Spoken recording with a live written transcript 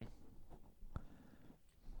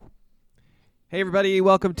Hey everybody,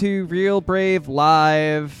 welcome to Real Brave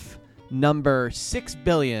Live number 6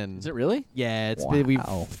 billion. Is it really? Yeah, it's Wow. we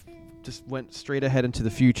just went straight ahead into the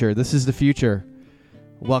future. This is the future.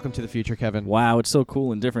 Welcome to the future, Kevin. Wow, it's so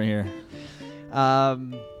cool and different here.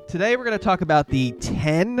 Today we're going to talk about the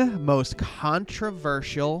 10 most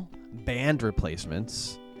controversial band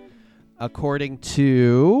replacements according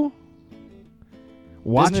to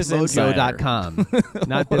WatchMojo.com.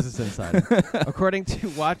 Not Business Insider. According to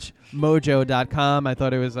WatchMojo.com, I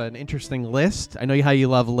thought it was an interesting list. I know how you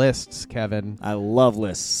love lists, Kevin. I love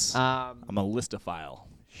lists. I'm a listophile.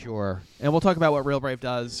 Sure. And we'll talk about what Real Brave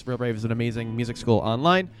does. Real Brave is an amazing music school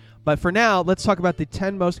online. But for now, let's talk about the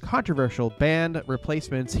 10 most controversial band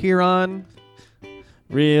replacements here on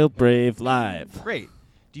Real Brave Live. Great.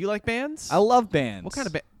 Do you like bands? I love bands. What kind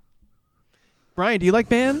of band? Brian, do you like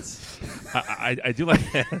bands? I do like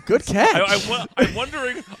bands. Good catch. I'm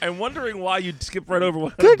wondering why you'd skip right over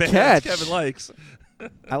what Good bands catch. Kevin likes.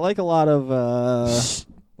 I like a lot of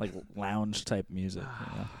like lounge type music.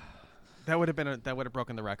 You know? That would have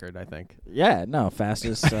broken the record, I think. Yeah, no,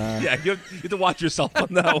 fastest. Yeah, you have to watch yourself on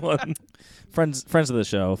that one. Friends of the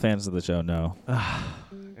show, fans of the show know.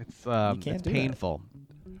 It's can't do painful.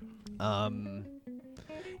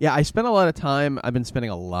 Yeah, I've been spending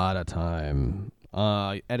a lot of time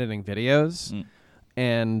editing videos,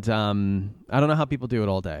 and I don't know how people do it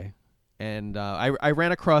all day. And I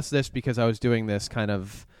ran across this because I was doing this kind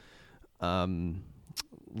of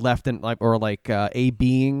left and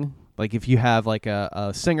A-Bing. Like if you have like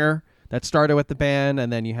a singer that started with the band,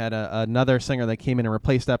 and then you had another singer that came in and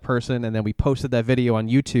replaced that person, and then we posted that video on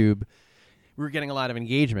YouTube, we were getting a lot of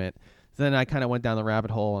engagement. Then I kind of went down the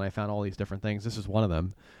rabbit hole and I found all these different things. This is one of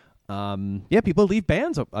them. Yeah, people leave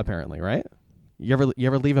bands apparently, right? You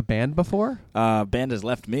ever leave a band before? Band has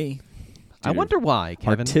left me. I wonder why,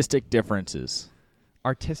 Kevin. Artistic differences.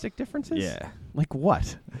 Artistic differences? Yeah. Like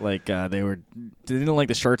what? Like they didn't like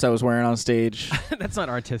the shirts I was wearing on stage. That's not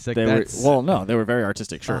artistic. They were very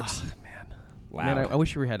artistic shirts. Oh, man. Wow. Man, I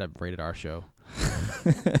wish we had a rated R show.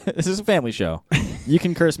 This is a family show. You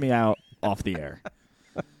can curse me out off the air.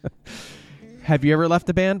 Have you ever left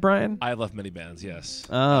a band, Brian? I have left many bands, yes.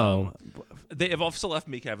 Oh. They have also left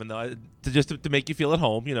me, Kevin, though, to make you feel at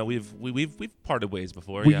home. You know, we've parted ways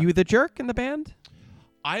before. Were yeah. you the jerk in the band?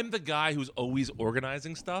 I'm the guy who's always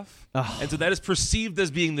organizing stuff, Ugh. and so that is perceived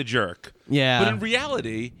as being the jerk. Yeah. But in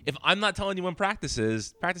reality, if I'm not telling you when practice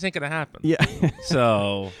is, practice ain't gonna happen. Yeah.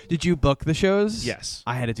 So Did you book the shows? yes,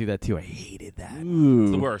 I had to do that too. I hated that.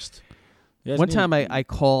 it's the worst. One time I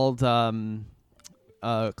called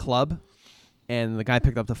a club, and the guy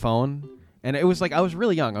picked up the phone, and it was like I was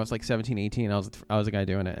really young. I was like 17, 18. I was the guy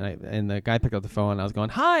doing it, and the guy picked up the phone, and I was going,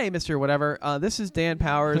 "Hi, Mr. Whatever. This is Dan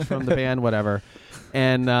Powers from the band Whatever,"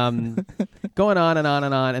 and going on and on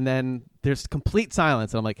and on, and then there's complete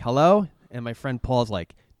silence, and I'm like, "Hello," and my friend Paul's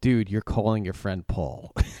like, "Dude, you're calling your friend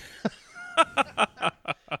Paul."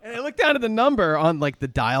 And I looked down at the number on like the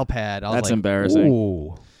dial pad. I was That's like, embarrassing.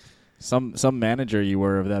 Ooh. Some manager you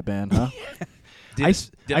were of that band, huh? Did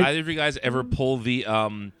either of you guys ever pull the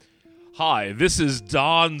hi, this is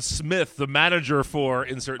Don Smith, the manager for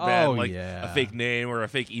insert band, yeah. a fake name or a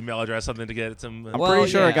fake email address, something to get some. I'm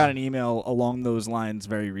pretty sure I got an email along those lines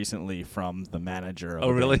very recently from the manager of Oh,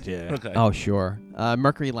 the really? band. Yeah. Okay. Oh, sure.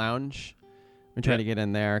 Mercury Lounge. We're trying to get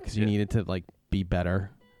in there because you Yeah. needed to like be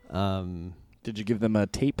better. Did you give them a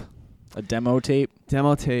tape? A demo tape?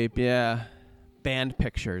 Demo tape, yeah. Band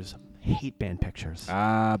pictures. Hate band pictures.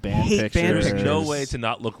 Band Hate pictures. band There's pictures. no way to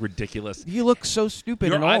not look ridiculous. You look so stupid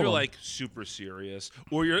You're in all either of them. like super serious,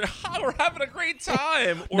 or you're we're having a great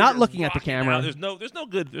time, or Not you're looking at the rocking camera. out. There's no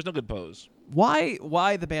good pose.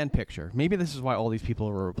 Why the band picture? Maybe this is why all these people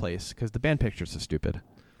were replaced, because the band pictures are stupid.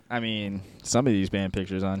 I mean, some of these band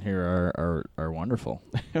pictures on here are wonderful.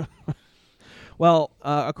 Well,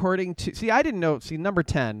 according to I didn't know. Number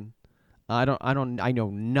 10. I know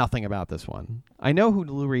nothing about this one. I know who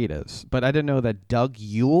Lou Reed is, but I didn't know that Doug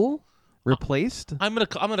Yule replaced. I'm gonna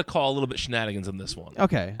call a little bit shenanigans on this one.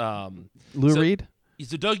 Okay. Lou Reed?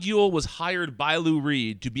 So Doug Yule was hired by Lou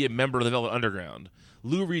Reed to be a member of the Velvet Underground.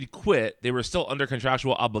 Lou Reed quit. They were still under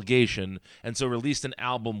contractual obligation, and so released an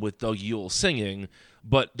album with Doug Yule singing.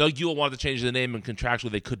 But Doug Yule wanted to change the name, and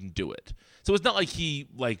contractually they couldn't do it. So it's not like he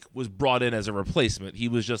was brought in as a replacement. He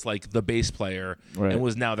was just like the bass player Right. and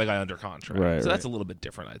was now the guy under contract. Right, so that's a right. little bit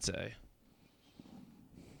different, I'd say.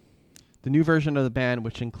 The new version of the band,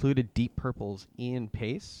 which included Deep Purple's Ian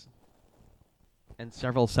Pace and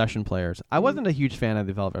several session players. I wasn't a huge fan of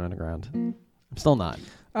the Velvet Underground. I'm still not.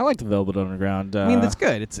 I like the Velvet Underground. I mean, that's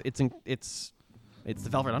good. It's the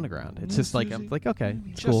Velvet Underground. It's just like I'm like okay,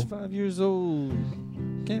 it's Just cool. 5 years old.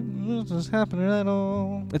 What's happening at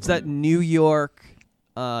all? It's that New York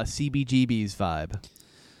CBGB's vibe.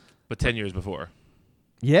 But 10 years before.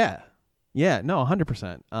 Yeah. Yeah, no,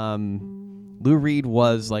 100%. Lou Reed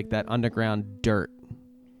was like that underground dirt.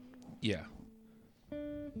 Yeah.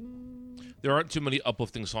 There aren't too many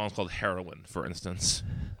uplifting songs called Heroin, for instance.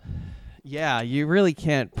 Yeah, you really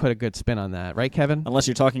can't put a good spin on that, right, Kevin? Unless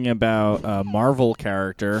you're talking about a Marvel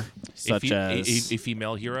character, such as a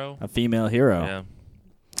female hero. a female hero. Yeah.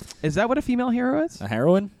 Is that what a female hero is? A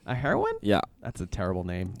heroine? A heroine? Yeah. That's a terrible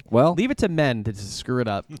name. Well, Leave it to men to just screw it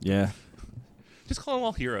up. yeah. Just call them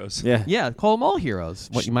all heroes. Yeah. Yeah, call them all heroes.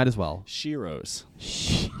 What you might as well. Sheroes.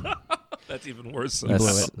 That's even worse. blew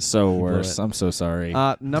That's so worse. I'm so sorry.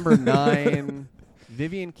 Number 9,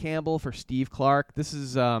 Vivian Campbell for Steve Clark. This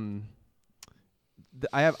is I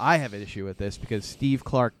have an issue with this because Steve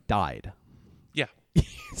Clark died. Yeah.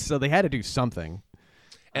 So they had to do something.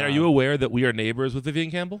 And are you aware that we are neighbors with Vivian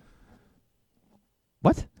Campbell?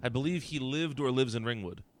 What? I believe he lived or lives in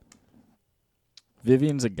Ringwood.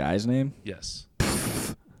 Vivian's a guy's name? Yes.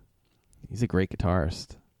 He's a great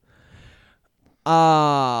guitarist.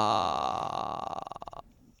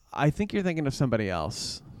 I think you're thinking of somebody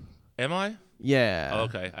else. Am I? Yeah. Oh,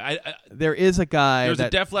 okay. There is a guy There's that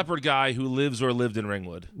a Def Leppard guy who lives or lived in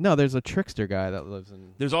Ringwood. No, there's a Trickster guy that lives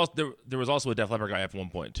in. There's also there was also a Def Leppard guy at one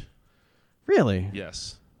point. Really?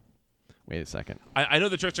 Yes. Wait a second. I know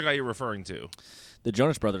the Trickster guy you're referring to. The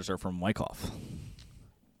Jonas Brothers are from Wyckoff.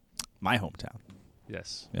 My hometown.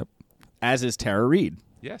 Yes. Yep. As is Tara Reid.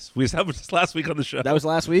 Yes. We established this last week on the show. That was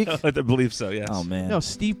last week? I believe so, yes. Oh, man. No,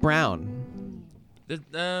 Steve Brown.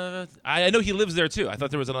 I know he lives there, too. I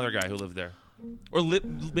thought there was another guy who lived there. Or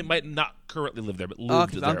might not currently live there, but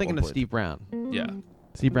lived there I'm at thinking one of point. Steve Brown. Yeah.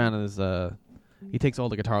 Steve Brown is he takes all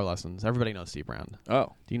the guitar lessons. Everybody knows Steve Brown.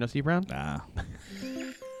 Oh. Do you know Steve Brown? Nah.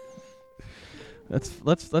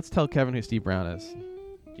 Let's tell Kevin who Steve Brown is.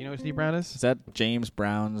 Do you know who Steve Brown is? Is that James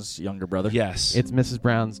Brown's younger brother? Yes. It's Mrs.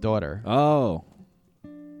 Brown's daughter. Oh.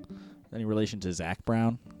 Any relation to Zach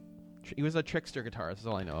Brown? He was a Trickster guitarist. That's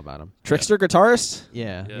all I know about him. Trickster guitarist?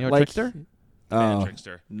 Yeah. Yeah. You know Like- Trickster? Man Oh.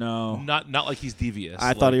 Trickster. No. Not like he's devious.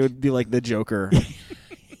 I thought he would be like the Joker.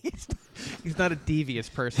 He's not a devious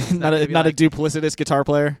person. He's not gonna a be not like, a duplicitous guitar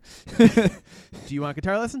player. Do you want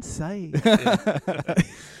guitar lessons? Say.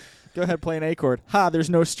 Go ahead, play an A chord. Ha! There's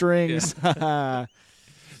no strings. Ha!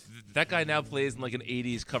 That guy now plays in like an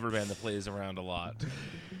 80s cover band that plays around a lot,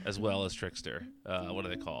 as well as Trickster. What are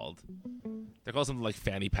they called? They're called something like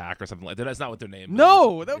Fanny Pack or something like that. That's not what their name is.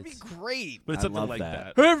 No, that would be It's- great. But it's I something love like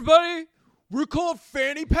that. that. Hey, everybody. We're called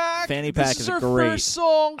Fanny Pack. Fanny Pack this is our great. first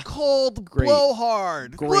song called Great.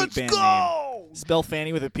 Blowhard. Great Let's band go. Spell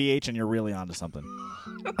Fanny with a PH and you're really onto something.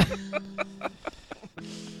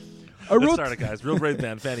 Let's start it, guys. Real brave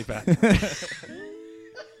band, Fanny Pack.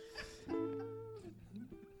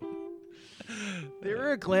 They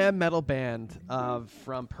were a glam metal band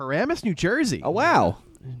from Paramus, New Jersey. Oh, wow.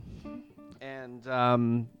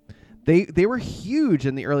 And they were huge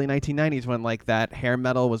in the early 1990s when like that hair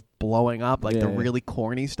metal was blowing up, like the Yeah. really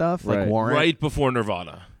corny stuff, Right. like Warrant. Right before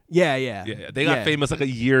Nirvana. Yeah. Yeah, they got famous like a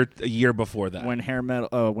year before that. When hair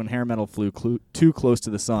metal flew too close to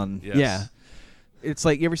the sun. Yes. Yeah. It's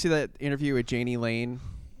like, you ever see that interview with Janie Lane?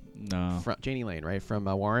 No. Janie Lane, right, from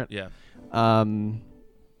Warrant? Yeah.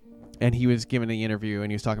 And he was giving the interview,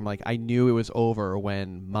 and he was talking like, I knew it was over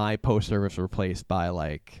when my poster was replaced by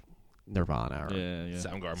like Nirvana or Yeah.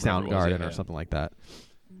 Soundgarden or something like that.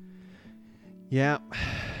 Yeah.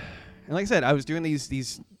 And like I said, I was doing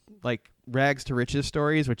these like rags to riches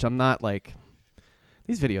stories, which I'm not like.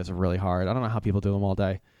 These videos are really hard. I don't know how people do them all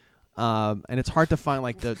day. And it's hard to find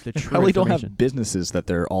like the true Probably don't information. have businesses that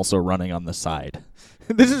they're also running on the side.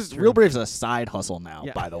 This is Real Brave's a side hustle now,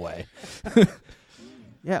 Yeah. by the way.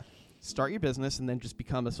 Yeah. Start your business and then just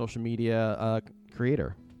become a social media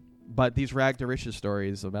creator. But these rag to riches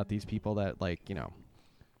stories about these people that like,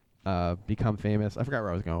 become famous. I forgot where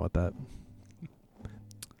I was going with that.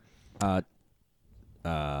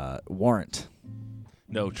 Warrant.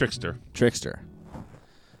 No, Trickster. Trickster.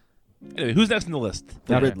 Anyway, who's next on the list?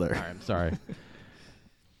 The Okay. Riddler. All right, I'm sorry.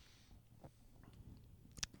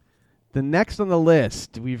 The next on the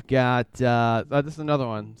list, we've got this is another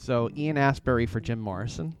one. So Ian Astbury for Jim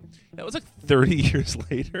Morrison. That was like 30 years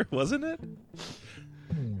later, wasn't it?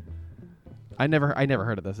 I never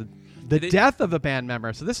heard of this. The death of a band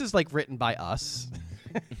member. So this is like written by us.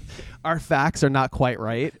 Our facts are not quite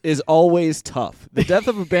right. Is always tough. The death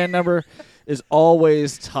of a band member is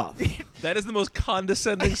always tough. That is the most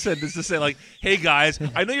condescending sentence to say, like, hey, guys,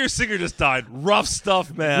 I know your singer just died. Rough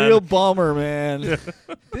stuff, man. Real bummer, man.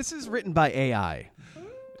 This is written by AI.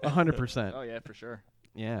 100%. Oh, yeah, for sure.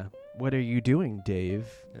 Yeah. What are you doing, Dave?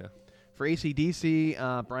 Yeah. For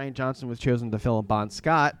AC/DC, Brian Johnson was chosen to fill Bon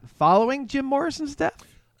Scott following Jim Morrison's death.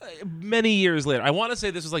 Many years later. I want to say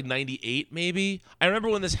this was like 98 maybe. I remember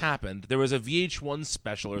when this happened. There was a VH1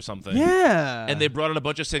 special or something. Yeah. And they brought in a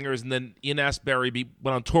bunch of singers, and then Ian Astbury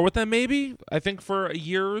went on tour with them maybe, I think for a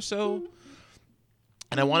year or so.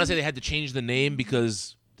 And I want to say they had to change the name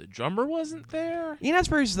because the drummer wasn't there. Ian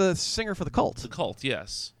Astbury's the singer for the Cult. The Cult,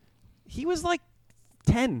 yes. He was like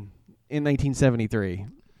 10 in 1973.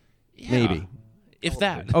 Yeah. Maybe. If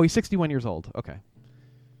that. Oh, he's 61 years old. Okay.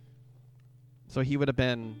 So he would have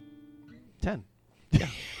been 10.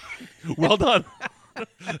 Well done.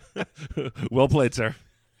 Well played, sir.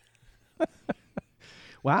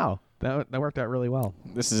 Wow. That worked out really well.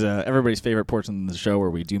 This is everybody's favorite portion of the show where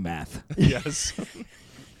we do math. Yes.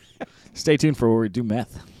 Stay tuned for where we do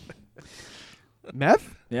meth.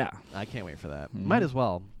 Meth? Yeah. I can't wait for that. Might as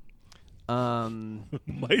well.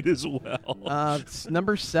 Might as well.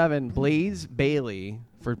 Number 7, Blaze Bayley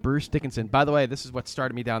for Bruce Dickinson. By the way, this is what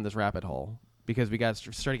started me down this rabbit hole because we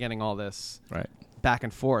started getting all this Right. back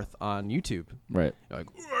and forth on YouTube. Right. Like,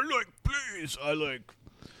 I like Blaze.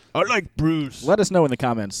 I like Bruce. Let us know in the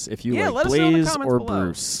comments if you let like us know in the Blaze comments or below.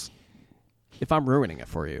 Bruce. If I'm ruining it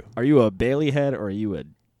for you. Are you a Bailey head or are you a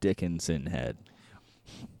Dickinson head?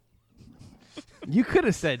 You could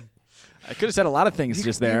have said I could have said a lot of things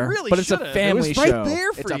just there, really but it's a should've. family It was right show.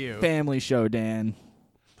 there for it's you. a family show, Dan.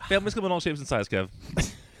 Families come in all shapes and sizes, Kev.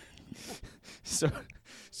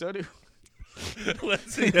 So do.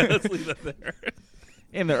 Let's leave that there.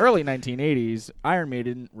 In the early 1980s, Iron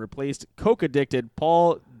Maiden replaced coke-addicted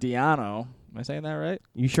Paul Di'Anno. Am I saying that right?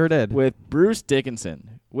 you sure did. With Bruce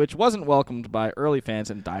Dickinson, which wasn't welcomed by early fans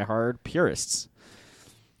and diehard purists.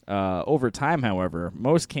 Over time, however,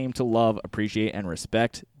 most came to love, appreciate, and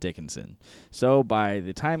respect Dickinson. So by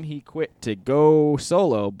the time he quit to go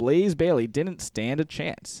solo, Blaze Bayley didn't stand a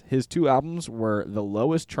chance. His 2 albums were the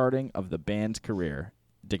lowest charting of the band's career.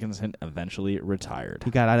 Dickinson eventually retired.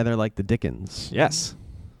 He got out of there like the Dickens. Yes.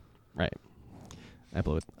 Right. I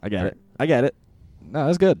blew it. I get it. No,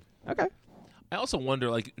 that's good. Okay. I also wonder,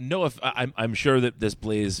 like, I'm sure that this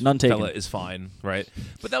Blaze None taken. fella is fine, right?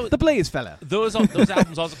 But that was The Blaze fella. those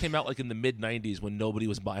albums also came out like in the mid '90s when nobody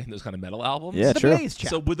was buying those kind of metal albums. Yeah, The sure. Blaze chap.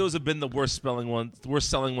 So would those have been the worst selling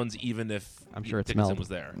ones, even if I'm sure it Dickinson smelled. was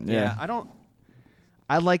there? Yeah.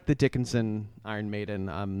 I like the Dickinson Iron Maiden.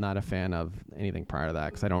 I'm not a fan of anything prior to that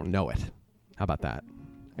because I don't know it. How about that?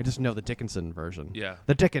 I just know the Dickinson version. Yeah,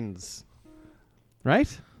 The Dickens.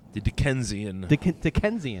 Right? the Dickensian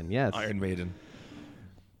Dickensian, yes. Iron Maiden.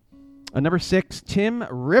 Number 6, Tim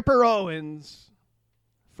Ripper Owens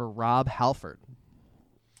for Rob Halford.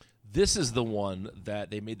 This is the one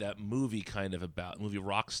that they made that movie kind of about, movie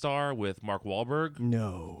Rockstar with Mark Wahlberg.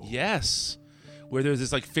 No. Yes. Where there's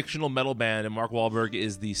this like fictional metal band and Mark Wahlberg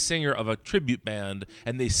is the singer of a tribute band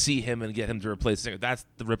and they see him and get him to replace the singer. That's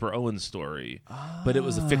the Ripper Owens story. But it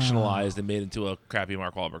was fictionalized and made into a crappy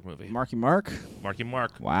Mark Wahlberg movie. Marky Mark? Marky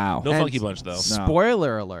Mark. Wow. No And Funky Bunch, though. No.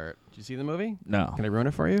 Spoiler alert. Did you see the movie? No. Can I ruin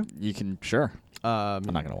it for you? You can, sure. I'm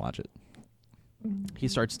not going to watch it. He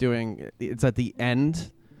starts doing, it's at the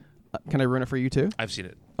end. Can I ruin it for you too? I've seen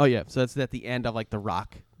it. Oh, yeah. So it's at the end of like the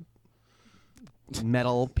rock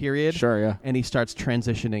metal period. Sure, yeah. And he starts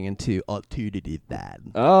transitioning into alternative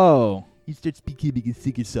band. Oh. He starts becoming a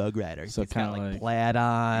singer-songwriter. So He's got kinda like like- plaid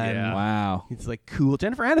on. Yeah. Wow. He's like cool.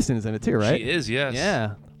 Jennifer Aniston is in it too, right? She is, yes.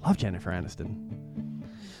 Yeah. Love Jennifer Aniston.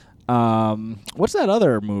 What's that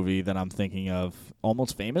other movie that I'm thinking of?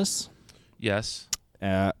 Almost Famous? Yes.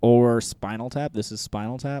 Or Spinal Tap? This is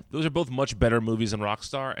Spinal Tap? Those are both much better movies than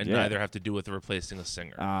Rockstar, and Yeah. neither have to do with replacing a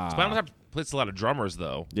singer. Ah. Spinal Tap plays a lot of drummers,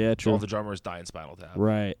 though. Yeah, So true. all the drummers die in Spinal Tap.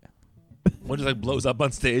 Right. One just like blows up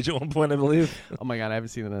on stage at one point, I believe. Oh my God, I haven't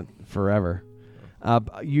seen it in forever.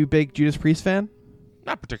 You big Judas Priest fan?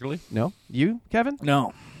 Not particularly. No. You, Kevin?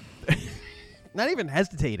 No. Not even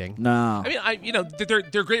hesitating. No. I mean,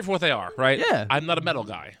 they're great for what they are, right? Yeah. I'm not a metal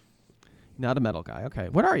guy. Not a metal guy. Okay.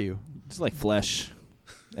 What are you? It's like flesh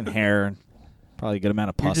and hair and probably a good amount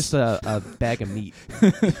of You're pus. just a bag of meat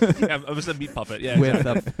Yeah, I'm just a meat puppet. Yeah, with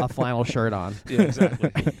exactly. a flannel shirt on. Yeah,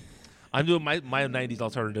 exactly. I'm doing my 90s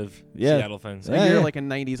alternative Yeah. Seattle thing. So Yeah, you're yeah. like a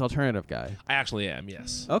 90s alternative guy. I actually am,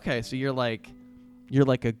 yes. Okay, so you're like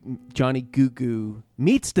a Johnny Goo Goo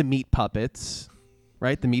meets the Meat Puppets,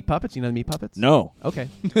 right? The Meat Puppets. You know the Meat Puppets? no. Okay.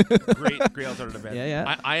 Great alternative band. Yeah,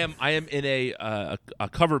 yeah. I am in a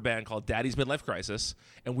cover band called Daddy's Midlife Crisis,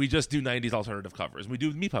 and we just do 90s alternative covers. We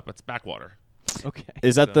do Meat Puppets, Backwater. Okay.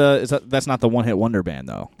 Is that that's not the one hit wonder band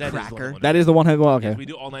though? That is the Cracker. one-hit wonder That is the one hit. Well, okay. Yes, we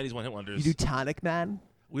do all 90s one-hit wonders. You do Tonic Man?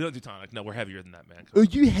 We don't do tonic. No, we're heavier than that, man. Come Are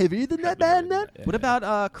on. you heavier than that, Heavier man? than that. Yeah, What yeah.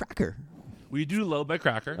 about Cracker? We do low by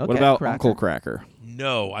Cracker. Okay, What about Cracker. Uncle Cracker?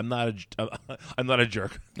 No, I'm not I'm not a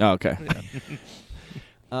jerk. Oh, okay.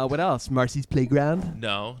 What else? Marcy's Playground.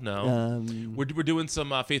 No. Um, We're doing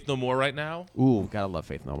some Faith No More right now. ooh, gotta love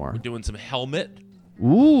Faith No More. We're doing some Helmet.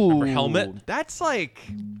 Ooh, Remember Helmet? That's like,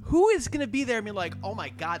 who is gonna be there and be like, oh my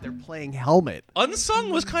god, they're playing Helmet? Unsung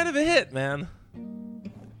was kind of a hit, man.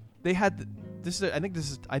 They had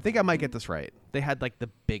I think I might get this right. They had like the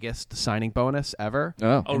biggest signing bonus ever.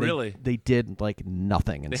 Oh. Oh, And really? They did like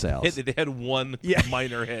nothing in sales. They had one Yeah.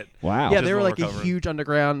 minor hit. Wow. Yeah, Just they were roll like a recovery. huge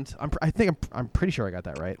underground. I'm pretty sure I got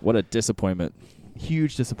that right. What a disappointment.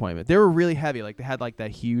 Huge disappointment. They were really heavy. Like they had like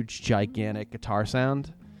that huge, gigantic guitar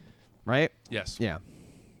sound, right? Yes. Yeah.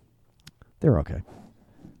 They were okay.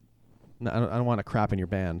 No, I don't want to crap in your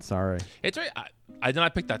band. Sorry. It's right. I did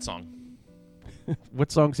not pick that song.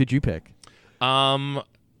 What songs did you pick?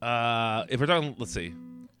 If we're talking, let's see,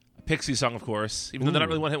 a Pixie song, of course. Even though they're not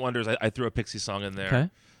really one-hit wonders, I threw a Pixie song in there.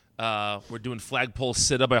 Okay. We're doing Flagpole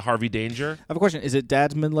Sitta by Harvey Danger. I have a question. Is it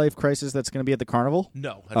Dad's Midlife Crisis that's going to be at the carnival?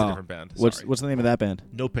 No, that's a different band. What's Sorry. the name of that band?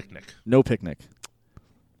 No Picnic. No Picnic.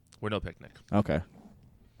 We're No Picnic. Okay.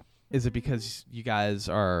 Is it because you guys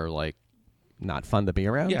are like not fun to be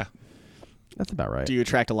around? Yeah. That's about right. Do you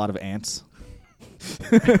attract a lot of ants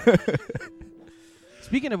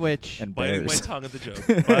Speaking of which, and Biting my bears? tongue at the joke.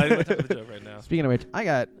 Biting my tongue at the joke right now. speaking of which, I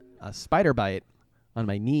got a spider bite on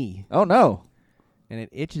my knee, Oh no, and it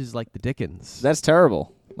itches like the Dickens. that's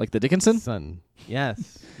terrible. Like the Dickinson? Son.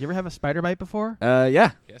 Yes. You ever have a spider bite before? Yeah.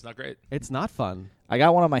 Yeah, it's not great. It's not fun. I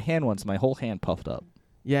got one on my hand once. My whole hand puffed up.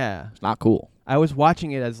 Yeah. It's not cool. I was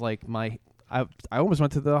watching it as like I almost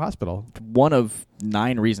went to the hospital. One of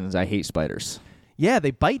 9 reasons I hate spiders. Yeah,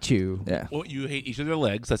 they bite you. Yeah. Well, you hate each of their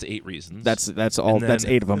legs. That's 8 reasons. That's all. And then- That's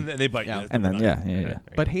 8 of them. And then they bite Yeah. you. And then yeah.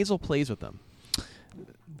 But Hazel plays with them.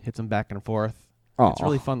 Hits them back and forth. Oh, It's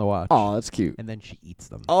really fun to watch. Oh, that's cute. And then she eats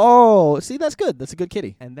them. Oh, see, that's good. That's a good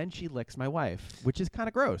kitty. And then she licks my wife, which is kind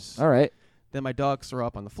of gross. All right. Then my dogs throw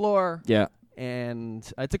up on the floor. Yeah. And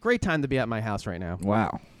it's a great time to be at my house right now.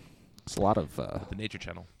 Wow. It's a lot of. The Nature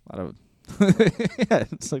Channel. Yeah,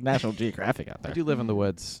 it's like National Geographic out I there. do live in the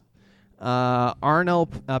woods. Arnel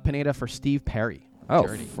Pineda for Steve Perry. Oh,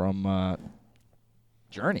 Journey. from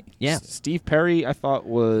Journey. Yeah. Steve Perry, I thought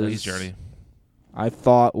was. No, he's Journey. I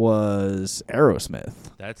thought was Aerosmith.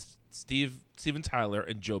 That's Steven Tyler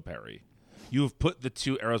and Joe Perry. You have put the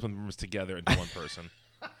two Aerosmith members together into one person.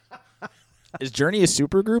 Is Journey a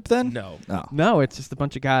super group then? No. No. No, it's just a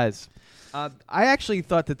bunch of guys. I actually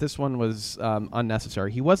thought that this one was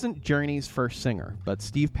unnecessary. He wasn't Journey's first singer, but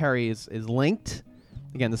Steve Perry is linked.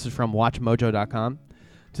 Again, this is from WatchMojo.com.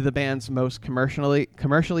 To the band's most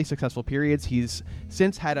commercially successful periods. He's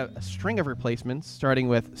since had a string of replacements, starting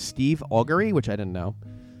with Steve Augury, which I didn't know,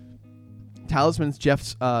 Talisman's Jeff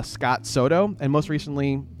Scott Soto, and most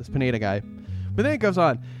recently this Pineda guy. But then it goes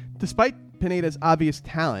on. Despite Pineda's obvious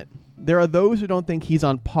talent, there are those who don't think he's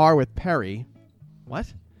on par with Perry.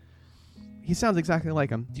 What? He sounds exactly like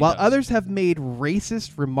him. He While does. others have made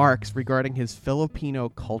racist remarks regarding his Filipino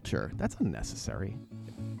culture. That's unnecessary.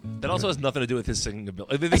 That also has nothing to do with his singing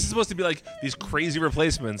ability. This is supposed to be like these crazy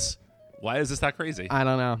replacements. Why is this that crazy? I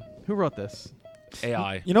don't know. Who wrote this?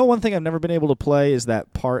 AI. You know, one thing I've never been able to play is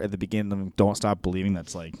that part at the beginning of Don't Stop Believing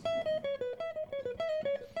that's like.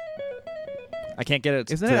 I can't get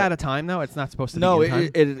it. Isn't it out of time, though? It's not supposed to No, be in time?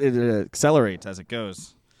 it accelerates as it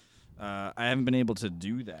goes. I haven't been able to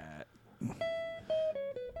do that.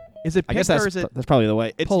 Is it I guess picked or is it... that's probably the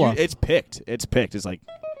way. pull off? It's picked. It's picked. It's like.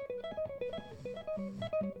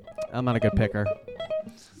 I'm not a good picker.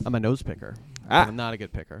 I'm a nose picker. Ah. I'm not a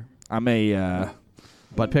good picker. I'm a.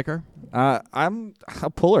 Butt picker? I'm a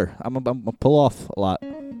puller. I'm a pull off a lot.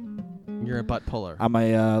 You're a butt puller. I'm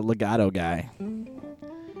a legato guy.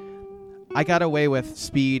 I got away with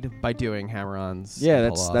speed by doing hammer-ons. Yeah, and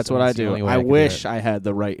that's pull-offs, what and I the do. only way I could do wish it. I had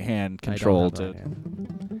the right hand I don't control have the to. right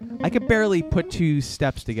hand. I could barely put 2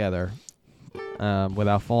 steps together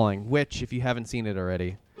without falling, which, if you haven't seen it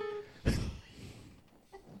already...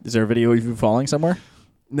 Is there a video of you falling somewhere?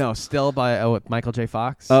 No, Still by with Michael J.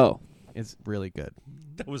 Fox. Oh. Is really good.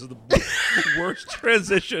 That was the worst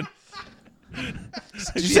transition. Did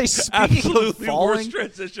you say speaking of absolutely falling? worst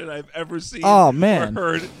transition I've ever seen Oh, man. or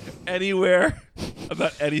heard anywhere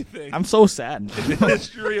about anything I'm so sad. in the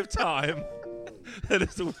history of time? That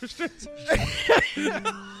is the worst transition.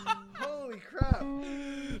 Holy crap.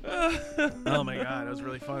 Oh my god, that was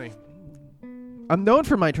really funny. I'm known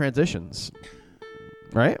for my transitions.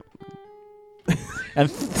 Right? And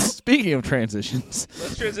speaking of transitions,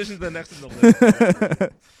 Let's transition to the next in the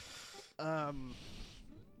list.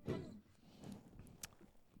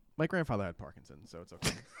 My grandfather had Parkinson's, so it's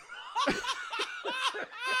okay.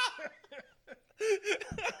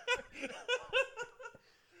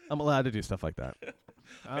 I'm allowed to do stuff like that.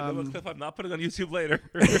 I know what clip I'm not putting on YouTube later.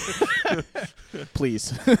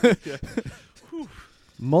 Please.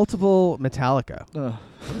 Multiple Metallica. What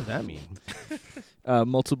does that mean?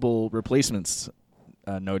 Multiple replacements,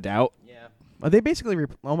 no doubt. Yeah. Well, they basically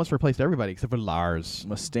almost replaced everybody except for Lars.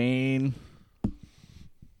 Mustaine,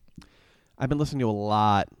 I've been listening to a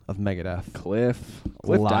lot of Megadeth. Cliff. A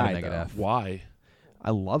Cliff lot died, of Megadeth. Why?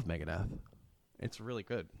 I love Megadeth. It's really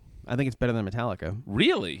good. I think it's better than Metallica.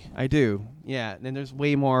 Really? I do. Yeah, and there's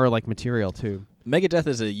way more like material too. though. Megadeth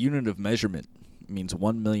is a unit of measurement. It means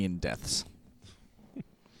 1 million deaths.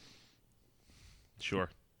 Sure.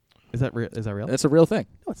 Is that real? Is that real? That's a real thing.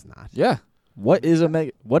 No, it's not. Yeah. What is a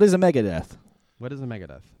Megadeth? What is a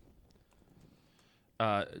Megadeth?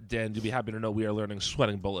 Dan, you'll be happy to know we are learning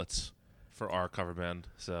Sweating Bullets for our cover band.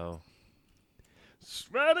 So,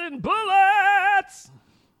 Sweating bullets.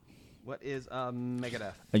 What is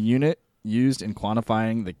Megadeth? A unit used in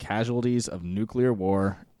quantifying the casualties of nuclear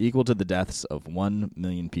war equal to the deaths of 1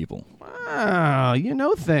 million people. Wow, you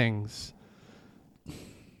know things.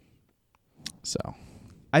 So,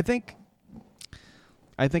 I think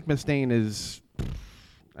Mustaine is.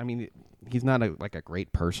 I mean, he's not a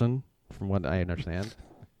great person, from what I understand.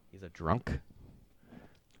 He's a drunk.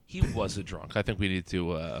 he was a drunk. I think we need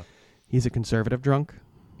to. He's a conservative drunk.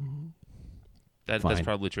 That's Fine.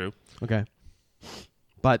 probably true. Okay,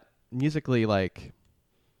 but musically, like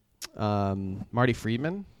Marty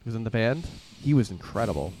Friedman, who's in the band, he was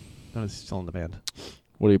incredible. No, he's still in the band.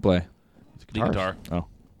 what do you play? He's a The guitarist. guitar. Oh.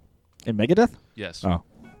 In Megadeth? Yes. Oh.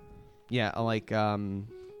 Yeah, like I don't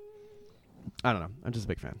know. I'm just a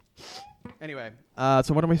big fan. Anyway, so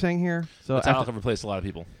what am I saying here? So Metallica replaced a lot of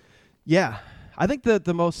people. yeah, I think the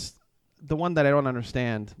one that I don't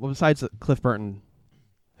understand. Well, besides Cliff Burton.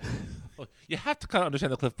 Look, you have to kind of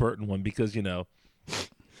understand the Cliff Burton one because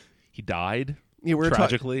he died. Yeah,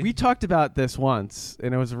 Tragically. we talked about this once,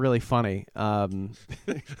 and it was really funny.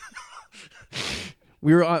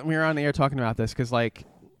 We were on the air talking about this because like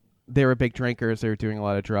they were big drinkers. They were doing a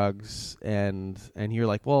lot of drugs, and you were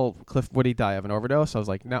like, "Well, Cliff, would he die of an overdose?" I was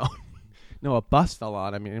like, "No, no, a bus fell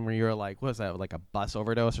on him." And when you were like, "What was that? Like a bus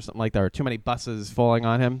overdose or something like that?" Or too many buses falling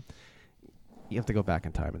on him. You have to go back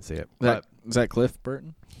in time and see it. Is that Cliff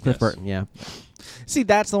Burton? Cliff Yes. Burton, yeah. See,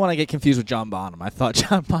 that's the one I get confused with John Bonham. I thought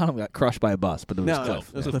John Bonham got crushed by a bus, but it was No, Cliff.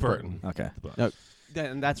 it was Cliff Cliff Burton. Burton. Okay. No,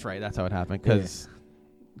 and that's right. That's how it happened because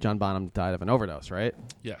John Bonham died of an overdose, right?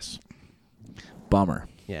 Yes. Bummer.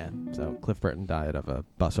 Yeah. So Cliff Burton died of a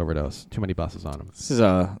bus overdose. Too many buses on him. This is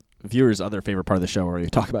viewers' other favorite part of the show where you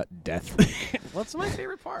talk about death Well, it's my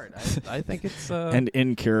favorite part. I think it's. and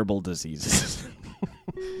incurable diseases.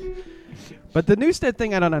 But the Newstead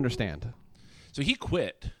thing, I don't understand. So he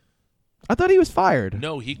quit. I thought he was fired.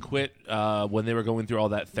 No, he quit when they were going through all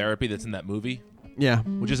that therapy that's in that movie, Yeah.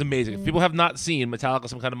 which is amazing. If people have not seen Metallica,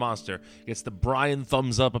 Some Kind of Monster, it's the Brian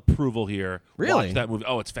thumbs up approval here. Really? Watch that movie.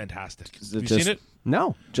 Oh, it's fantastic. Is Have it you just- seen it?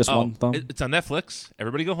 No. Just Oh, one thumb. It's on Netflix.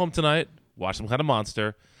 Everybody go home tonight. Watch Some Kind of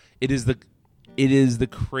Monster. It is the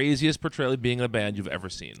craziest portrayal of being in a band you've ever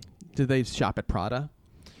seen. Did they shop at Prada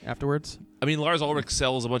afterwards? I mean, Lars Ulrich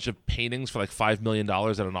sells a bunch of paintings for like $5 million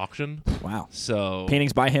at an auction. Wow. So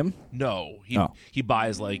Paintings by him? no, Oh. he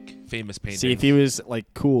buys like famous paintings. See, if he was like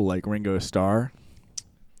cool like Ringo Starr,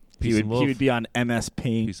 Peace and love. he would be on MS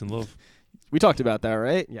Paint. Peace and love. We talked about that,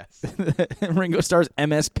 right? Yes. Ringo Starr's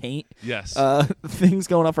MS Paint Yes. things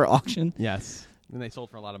going up for auction. Yes. And they sold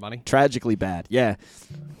for a lot of money. Tragically bad. Yeah.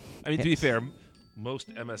 I mean, to be fair, most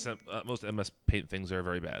MS Paint things are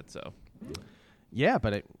very bad. So Yeah,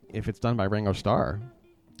 but if it's done by Ringo Starr,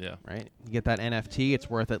 yeah. right? You get that NFT, it's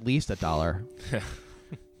worth at least $1.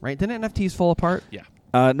 Right? Didn't NFTs fall apart? Yeah.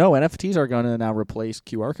 No, NFTs are going to now replace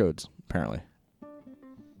QR codes, apparently.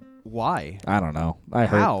 Why? I don't know.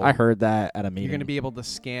 How? I heard that at a meeting. You're going to be able to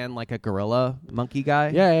scan like a gorilla monkey guy?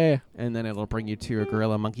 Yeah. And then it'll bring you to a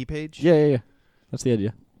gorilla monkey page? Yeah. That's the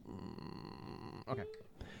idea. Okay.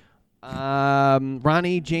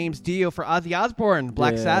 Ronnie James Dio for Ozzy Osbourne,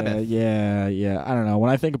 Black Sabbath. Yeah. I don't know.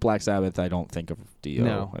 When I think of Black Sabbath, I don't think of Dio.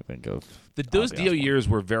 No. I think of Those Ozzy Dio Osbourne. years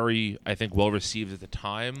were very, I think, well received at the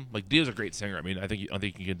time. Like Dio's a great singer. I mean, I don't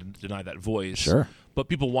think you can deny that voice. Sure. But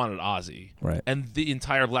people wanted Ozzy. Right. And the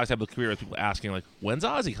entire Black Sabbath career, people asking like, "When's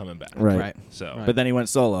Ozzy coming back?" Right. So Right. But then he went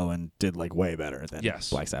solo and did like way better than Yes.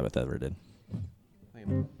 Black Sabbath ever did. I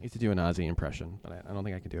used to do an Ozzy impression, but I don't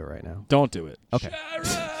think I can do it right now. Don't do it. Okay.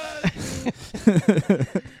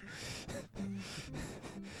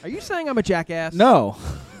 Are you saying I'm a jackass? No.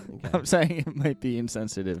 Okay. I'm saying it might be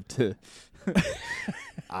insensitive to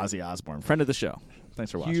Ozzy Osbourne, friend of the show.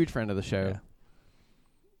 Thanks for watching. Huge friend of the show.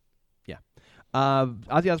 Yeah.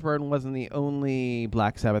 Ozzy Osbourne wasn't the only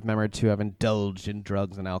Black Sabbath member to have indulged in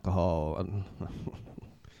drugs and alcohol.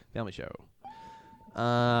 Family show.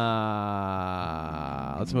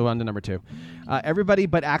 Let's move on to number 2. Everybody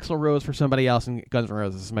but Axl Rose for somebody else in Guns N'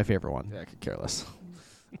 Roses is my favorite one. Yeah, I could care less.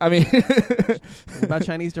 I mean, What about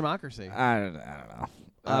Chinese Democracy? I don't know.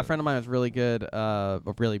 A friend of mine was really good, a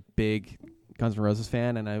really big Guns N' Roses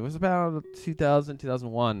fan, and it was about 2000,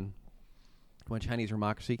 2001 when Chinese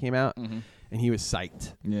Democracy came out, and he was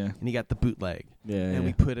psyched. Yeah. And he got the bootleg, Yeah. and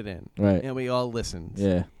we put it in, Right. and we all listened,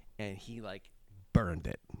 Yeah. and he like burned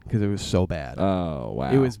it because it was so bad. Oh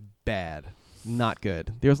wow. It was bad, not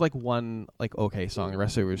good. There was like one like okay song, the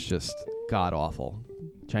rest of it was just god awful.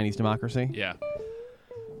 Chinese Democracy. Yeah.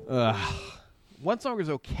 Ugh. One song was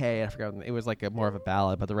okay. I forgot. It was like more of a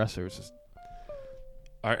ballad, but the rest of it was just.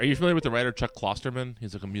 Are you familiar with the writer Chuck Klosterman?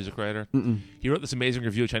 He's like a music writer. He wrote this amazing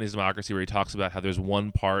review of Chinese Democracy where he talks about how there's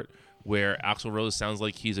one part where Axl Rose sounds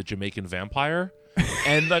like he's a Jamaican vampire.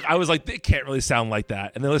 And like I was like, it can't really sound like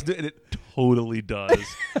that. And then listen to it, and it totally does.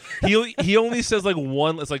 he only says like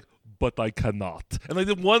one. It's like, but I cannot. And like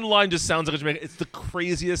the one line just sounds like a Jamaican. It's the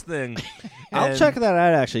craziest thing. I'll And- check that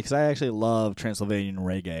out actually because I actually love Transylvanian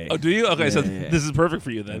reggae. Oh, do you? Okay, so Yeah. this is perfect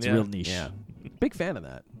for you then. It's yeah. real niche. Yeah. Big fan of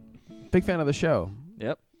that. Big fan of the show.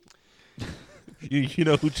 Yep. You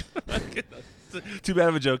know who? Too bad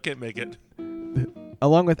of a joke. Can't make it.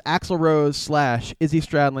 Along with Axl Rose / Izzy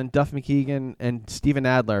Stradlin, Duff McKagan, and Steven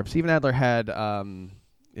Adler. Steven Adler had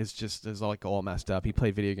is like all messed up. He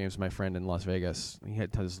played video games with my friend in Las Vegas. He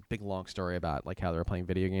had this big long story about like how they were playing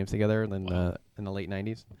video games together in the late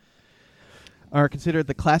 90s. Are considered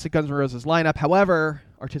the classic Guns N' Roses lineup. However,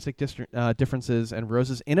 artistic differences and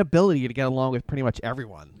Rose's inability to get along with pretty much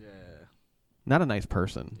everyone. Yeah. Not a nice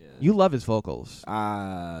person. Yeah. You love his vocals.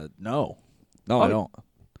 No, Oh, I don't.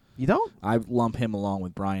 You don't? I lump him along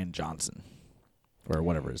with Brian Johnson, or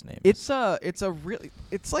whatever his name. It's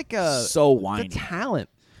like a so the whiny. talent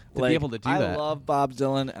to Like, be able to do I that. love Bob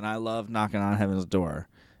Dylan and I love Knocking on Heaven's Door.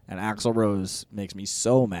 And Axl Rose makes me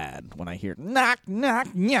so mad when I hear knock,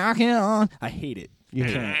 knock, knocking on. I hate it. You I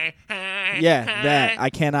hate can't. Yeah, that. I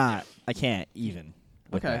cannot. I can't even.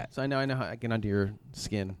 With Okay, that. so I know how I get under your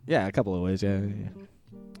skin. Yeah, a couple of ways. Yeah.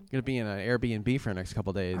 Gonna be in an Airbnb for the next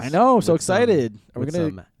couple days. I know. I'm so with some- excited. Are we with gonna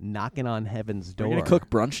some knocking on heaven's door? we're gonna cook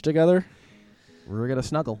brunch together? We're gonna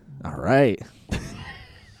snuggle. All right.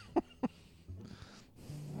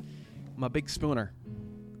 I'm a big spooner.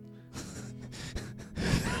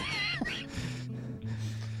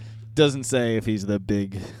 Doesn't say if he's the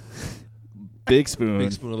big spoon,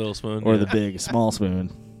 Big spoon, a little spoon. or yeah. the big small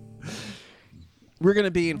spoon. We're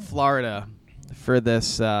gonna be in Florida for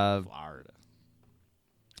this. Florida.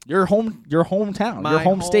 Your hometown, My your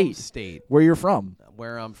home state, state, where you're from,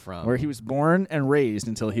 where I'm from. where he was born and raised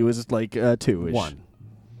until he was like 2-ish. 1.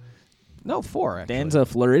 No, 4. Actually. Dan's a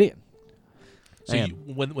Floridian. So I you,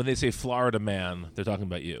 when they say Florida man, they're talking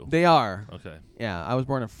about you. They are. Okay. Yeah, I was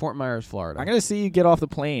born in Fort Myers, Florida. I'm gonna see you get off the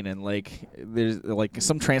plane and like there's like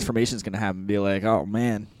some transformation's gonna happen. Be like, oh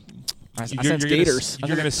man, I sense gators.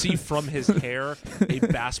 You're gonna see from his hair a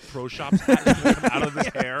Bass Pro Shops hat is gonna come out of his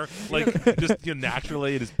hair, like just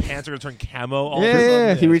naturally, and his pants are gonna turn camo. All of a Yeah, sudden.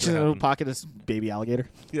 yeah. He it's reaches gonna into a happen. pocket of this baby alligator.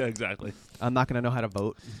 Yeah, exactly. I'm not gonna know how to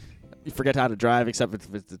vote. You forget how to drive, except if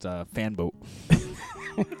it's a fan boat.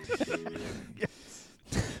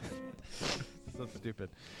 So stupid.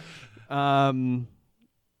 And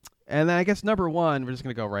then I guess number 1, we're just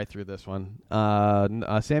gonna go right through this one.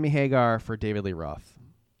 Sammy Hagar for David Lee Roth,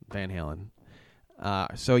 Van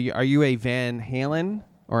Halen. So are you a Van Halen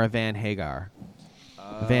or a Van Hagar?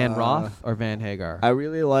 Van Roth or Van Hagar? I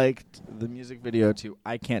really liked the music video to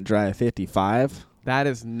 "I Can't Drive 55." That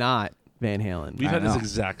is not Van Halen. We've I had this know.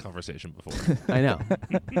 exact conversation before. I know,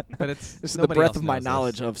 but it's This is the nobody breadth else of my knows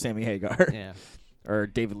knowledge this. of Sammy Hagar Yeah, or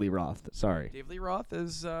David Lee Roth. Sorry, David Lee Roth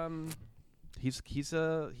is he's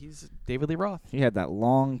David Lee Roth. he had that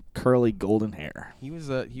long, curly, golden hair. He was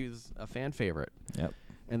a fan favorite. Yep.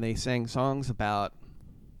 And they sang songs about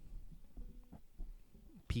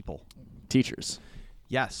people. Teachers.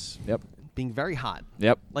 Yes. Yep. Being very hot,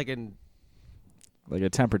 Yep. like in Like a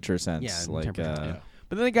temperature sense. Yeah, like temperature, Yeah.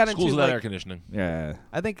 But then they got Schools into without like, air conditioning. yeah.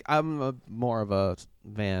 I think I'm more of a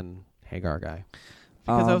Van Hagar guy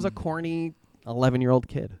because I was a Um, corny 11-year-old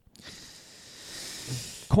kid.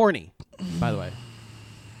 Corny, by the way.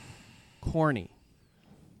 Corny.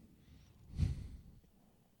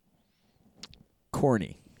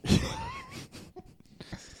 Corny.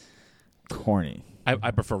 Corny.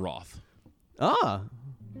 I prefer Roth.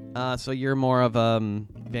 So you're more of Van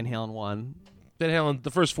Halen 1. Van Halen,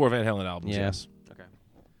 the first 4 Van Halen albums. Yeah. Yes. Okay.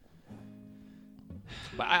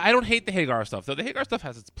 But I don't hate the Hagar stuff though. The Hagar stuff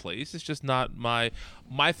has its place. It's just not my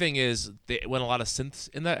thing. Is they went a lot of synths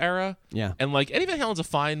in that era. Yeah. And like Eddie Van Halen's a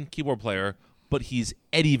fine keyboard player, but he's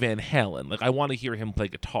Eddie Van Halen. Like I want to hear him play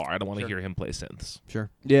guitar. I don't want to hear him play synths. Sure.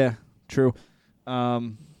 Yeah, true.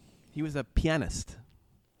 He was a pianist,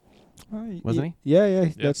 wasn't he? Yeah.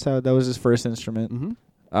 That was his first instrument. Mm-hmm.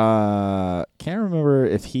 Can't remember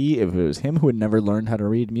if it was him who had never learned how to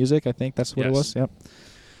read music. I think that's what it was. Yes.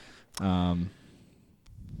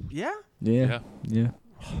 Yep. Yeah. Yeah.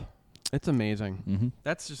 It's amazing. Mm-hmm.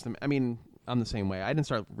 That's just. I mean, I'm the same way. I didn't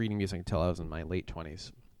start reading music until I was in my late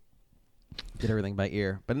 20s. Did everything by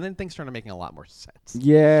ear, but then things started making a lot more sense.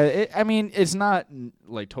 Yeah, it's not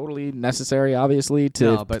like totally necessary, obviously,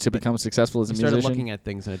 to become successful as a You started musician. looking at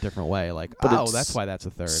things in a different way, like, But oh, it's that's why that's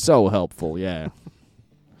a third. So helpful, yeah.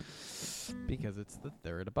 Because it's the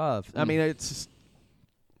third above. I mean, it's just,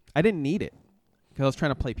 I didn't need it because I was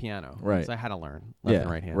trying to play piano. Right. So I had to learn left and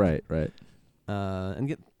right hand. Right.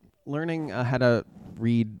 And learning how to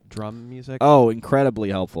read drum music. Oh, incredibly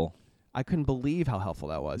helpful. I couldn't believe how helpful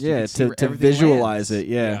that was. You Yeah, could see where to everything visualize lands. it.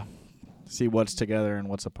 Yeah. See what's together and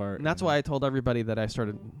what's apart. And that's why I told everybody that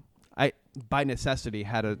I by necessity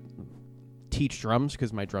had to teach drums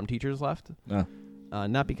because my drum teachers left.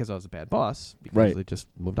 Not because I was a bad boss, because they just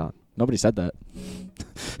moved on. Nobody said that.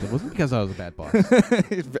 It wasn't because I was a bad boss.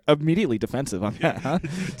 Immediately defensive on that, huh?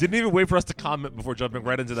 Didn't even wait for us to comment before jumping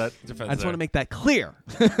right into that defense. I just want to make that clear.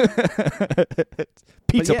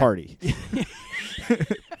 Pizza yeah. party.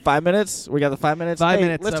 5 minutes? We got the 5 minutes? 5 Hey,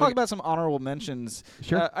 minutes. Let's talk about some honorable mentions.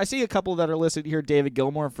 Sure. I see a couple that are listed here. David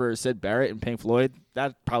Gilmour for Sid Barrett and Pink Floyd.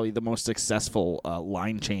 That's probably the most successful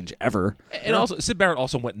line change ever. And also, Sid Barrett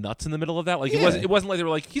also went nuts in the middle of that. Like Yeah. it wasn't like they were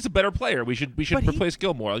like, he's a better player. We should But he- replace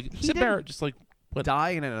Gilmore. Like, he Sid didn't Barrett just like went. Die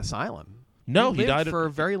in an asylum. No, he lived died for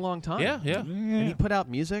a very long time. Yeah. And he put out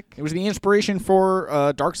music. It was the inspiration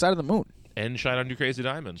for Dark Side of the Moon. And Shine on You Crazy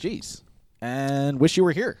Diamond. Jeez. And Wish You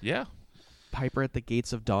Were Here. Yeah. Piper at the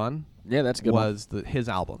Gates of Dawn Yeah, that's a good one. was his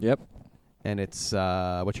album. Yep. And it's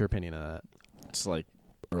what's your opinion on that? It's like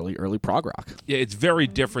early prog rock. Yeah, it's very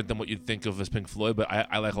different than what you'd think of as Pink Floyd, but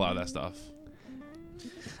I like a lot of that stuff.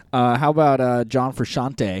 How about John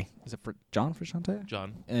Frusciante? Is it for John Frusciante?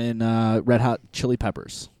 John. And Red Hot Chili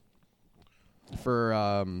Peppers. For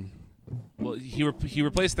Well, he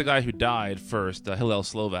replaced the guy who died first, Hillel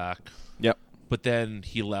Slovak, Yep. but then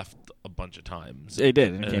he left a bunch of times. He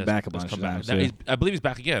did, and has- came back a has bunch come of back. times. Now yeah. I believe he's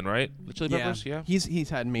back again, right? The Chili Peppers, yeah. He's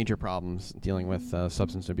had major problems dealing with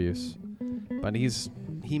substance abuse, but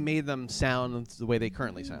he made them sound the way they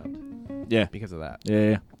currently sound Yeah. because of that.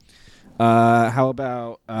 Yeah. How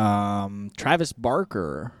about Travis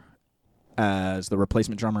Barker as the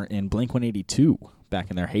replacement drummer in Blink-182 back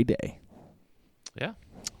in their heyday? Yeah.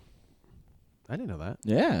 I didn't know that.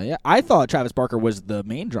 Yeah. I thought Travis Barker was the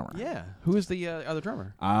main drummer. Yeah. Who was the other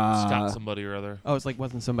drummer? Scott somebody or other. Oh, it's like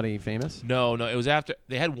wasn't somebody famous? No, it was after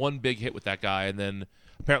they had one big hit with that guy, and then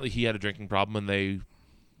apparently he had a drinking problem, and they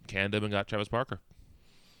canned him and got Travis Barker.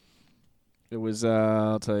 It was,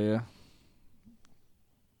 I'll tell you,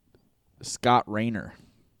 Scott Rayner.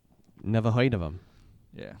 Never heard of him.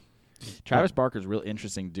 Yeah. Travis Barker's a real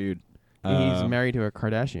interesting dude. He's married to a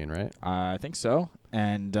Kardashian, right? I think so.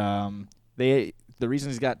 And the reason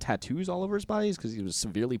he's got tattoos all over his body is because he was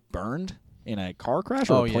severely burned in a car crash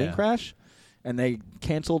or a plane crash, and they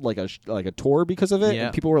canceled like a tour because of it. Yeah.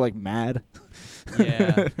 And people were like mad.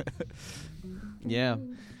 Yeah. Yeah.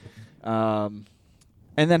 And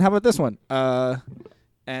then how about this one?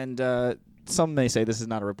 Some may say this is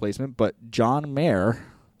not a replacement, but John Mayer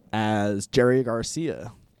as Jerry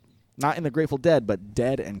Garcia. Not in the Grateful Dead, but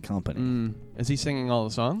Dead and Company. Is he singing all the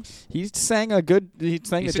songs? He sang a good. He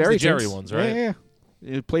sang He the sings Jerry the Jerry tunes. ones, right? Yeah.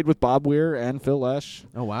 He played with Bob Weir and Phil Lesh.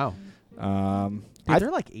 Oh wow. Dude, They're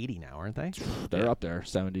like 80 now, aren't they? they're up there,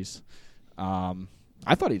 70s.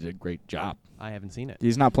 I thought he did a great job. I haven't seen it.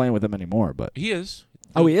 He's not playing with them anymore, but He is.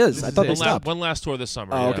 oh, he is. This I is thought it. they One stopped. one last tour this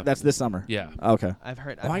summer. Oh, yeah. okay, that's this summer. Yeah. Okay. I've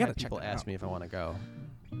heard. I I've gotta had check people that ask out. me if I want to go.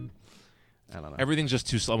 I don't know. Everything's just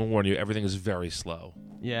too slow. I'm gonna warn you. Everything is very slow.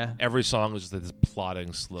 Yeah. Every song is just this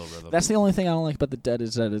plodding, slow rhythm. That's the only thing I don't like about the Dead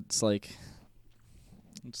is that it's like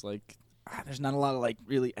there's not a lot of like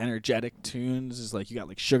really energetic tunes. It's like you got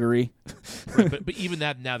like Sugary. Right, but even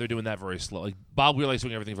that now they're doing that very slow. Like Bob Weir likes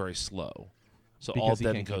doing everything very slow. So all Because he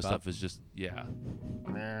Dead can't and Co keep stuff up. is just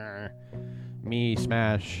Me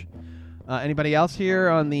smash. Anybody else here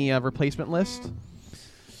on the replacement list?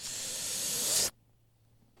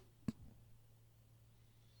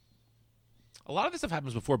 A lot of this stuff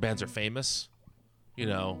happens before bands are famous, you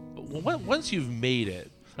know. But once you've made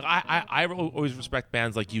it, I always respect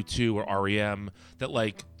bands like U2 or REM that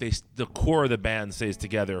like the core of the band stays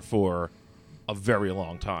together for a very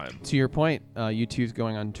long time. To your point, U2's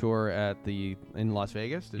going on tour in Las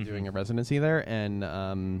Vegas. They're doing a residency there, and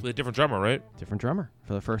With a different drummer, right? different drummer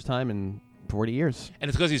for the first time in 40 years. And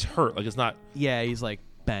it's because he's hurt. Like it's not. Yeah, he's like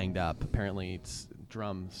banged up. Apparently,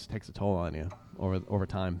 drums takes a toll on you over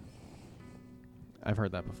time. I've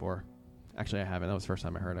heard that before. Actually, I haven't. That was the first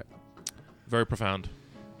time I heard it. Very profound.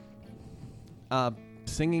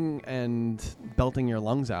 Singing and belting your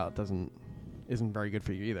lungs out isn't very good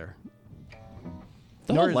for you either.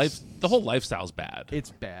 The whole lifestyle's bad.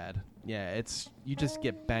 It's bad. Yeah, you just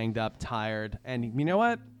get banged up, tired, and you know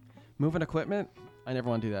what? Moving equipment, I never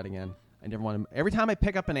want to do that again. I never want to. Every time I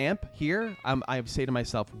pick up an amp here, I say to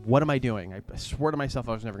myself, "What am I doing?" I swore to myself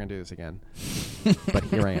I was never going to do this again, but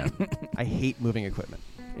here I am. I hate moving equipment.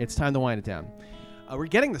 It's time to wind it down. We're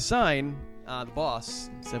getting the sign. The boss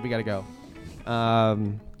said we got to go.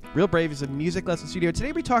 Real Brave is a music lesson studio.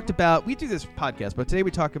 Today we do this podcast, but today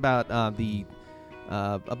we talk about a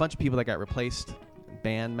bunch of people that got replaced,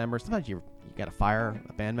 band members. Sometimes you got to fire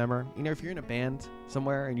a band member. You know, if you're in a band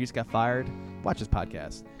somewhere and you just got fired, watch this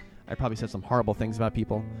podcast. I probably said some horrible things about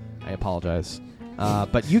people. I apologize.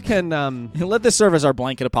 But you can... Let this serve as our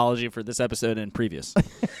blanket apology for this episode and previous.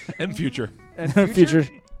 And future. Future.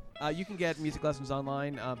 You can get music lessons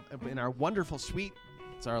online in our wonderful suite.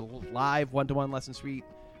 It's our live one-to-one lesson suite,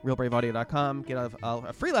 realbraveaudio.com. Get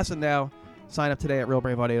a free lesson now. Sign up today at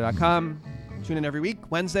realbraveaudio.com. Tune in every week,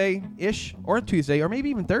 Wednesday-ish, or Tuesday, or maybe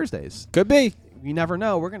even Thursdays. Could be. You never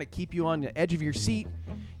know. We're going to keep you on the edge of your seat.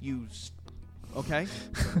 Okay?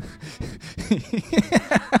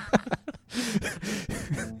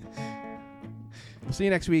 We'll see you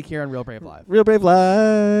next week here on Real Brave Live. Real Brave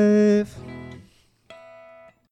Live.